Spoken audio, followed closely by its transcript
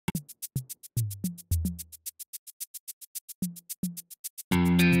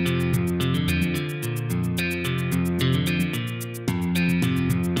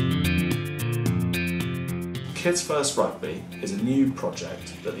Kids First Rugby is a new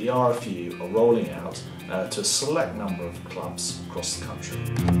project that the RFU are rolling out to a select number of clubs across the country.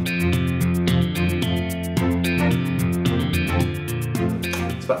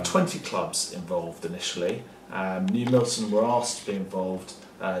 It's about 20 clubs involved initially. New Milton were asked to be involved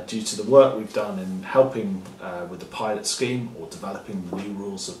due to the work we've done in helping with the pilot scheme or developing the new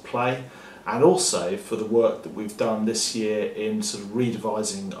rules of play, and also for the work that we've done this year in sort of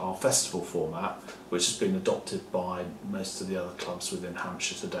redevising our festival format, which has been adopted by most of the other clubs within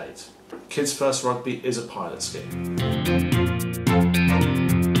Hampshire to date. Kids First Rugby is a pilot scheme.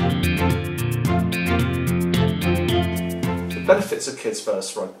 The benefits of Kids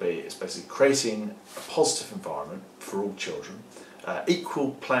First Rugby is basically creating a positive environment for all children,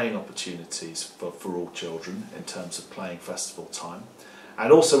 equal playing opportunities for all children in terms of playing festival time,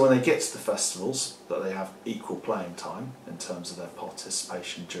 and also when they get to the festivals that they have equal playing time in terms of their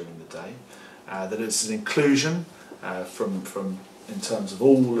participation during the day, that it's an inclusion in terms of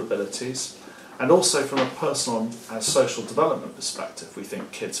all abilities, and also from a personal and social development perspective. We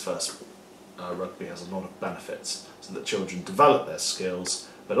think Kids First Rugby has a lot of benefits, so that children develop their skills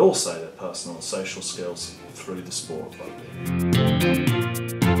but also their personal and social skills through the sport of rugby.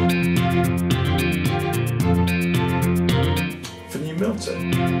 For New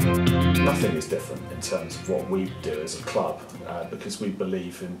Milton, nothing is different in terms of what we do as a club, because we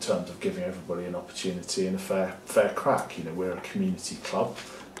believe in terms of giving everybody an opportunity and a fair crack. You know, we're a community club,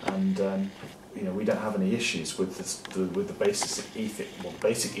 and you know, we don't have any issues with the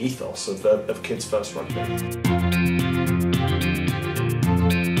basic ethos of Kids First Rugby.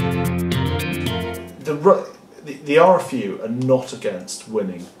 The RFU are not against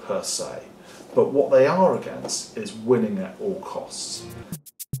winning per se, but what they are against is winning at all costs.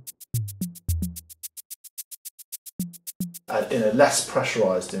 In a less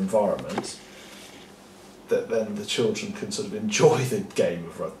pressurised environment, that then the children can sort of enjoy the game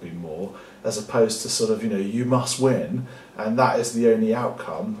of rugby more, as opposed to sort of, you know, you must win and that is the only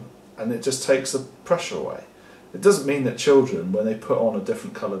outcome, and it just takes the pressure away. It doesn't mean that children, when they put on a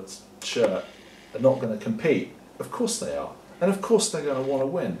different coloured shirt, are not going to compete. Of course they are, and of course they're going to want to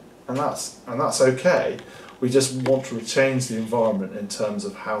win, and that's okay. We just want to change the environment in terms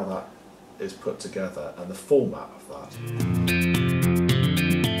of how that is put together and the format of that.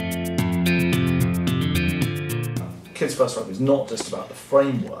 Kids First Rugby is not just about the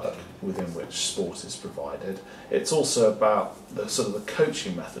framework within which sport is provided, it's also about the sort of the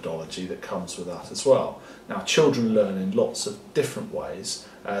coaching methodology that comes with that as well. Now, children learn in lots of different ways.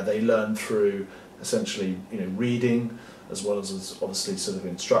 They learn through essentially, you know, reading, as well as obviously sort of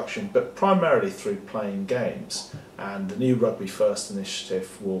instruction, but primarily through playing games. And the new Rugby First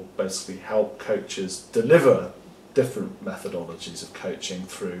initiative will basically help coaches deliver different methodologies of coaching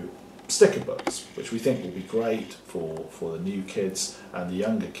through sticker books, which we think will be great for the new kids and the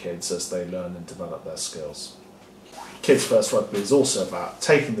younger kids as they learn and develop their skills. Kids First Rugby is also about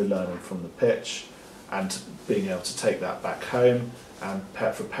taking the learning from the pitch and being able to take that back home, and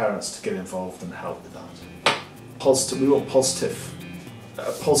for parents to get involved and help with that. We want a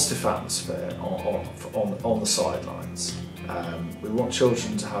positive atmosphere on the sidelines. We want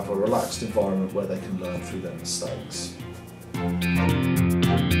children to have a relaxed environment where they can learn through their mistakes.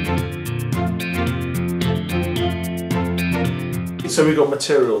 So we've got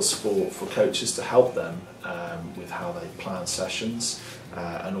materials for coaches to help them with how they plan sessions,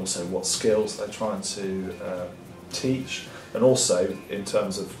 and also what skills they're trying to teach, and also in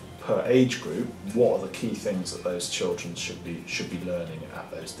terms of per age group, what are the key things that those children should be learning at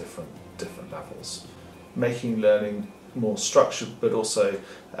those different levels, making learning more structured but also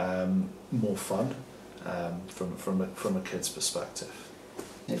more fun from a kid's perspective.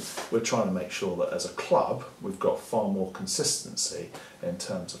 Yes. We're trying to make sure that as a club we've got far more consistency in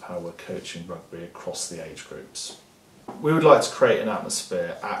terms of how we're coaching rugby across the age groups. We would like to create an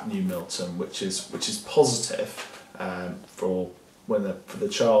atmosphere at New Milton which is positive for the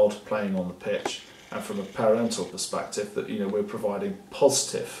child playing on the pitch, and from a parental perspective that, you know, we're providing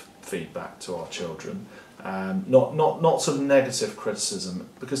positive feedback to our children, not sort of negative criticism,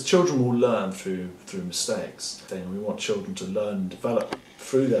 because children will learn through mistakes. We want children to learn and develop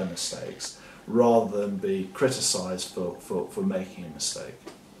through their mistakes rather than be criticised for making a mistake.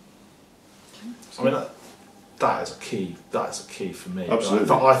 I mean, that is a key for me.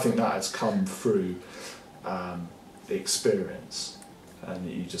 Absolutely. I think that has come through the experience, and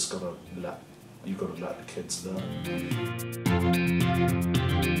you just got to let the kids learn.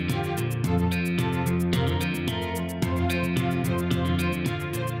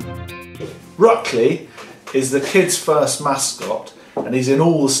 Ruckley is the Kids First mascot, and and he's in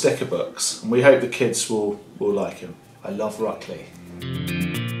all the sticker books, and we hope the kids will like him. I love Ruckley.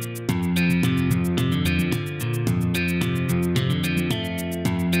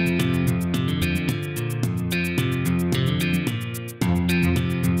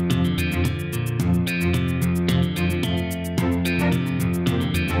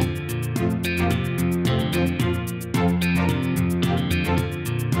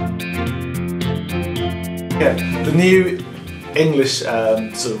 Yeah, the new English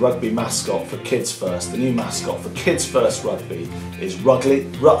sort of rugby mascot for Kids First, the new mascot for Kids First Rugby is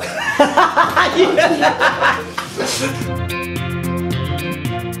Rugley.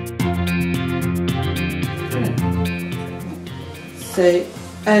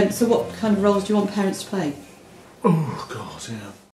 So what kind of roles do you want parents to play? Oh God, yeah.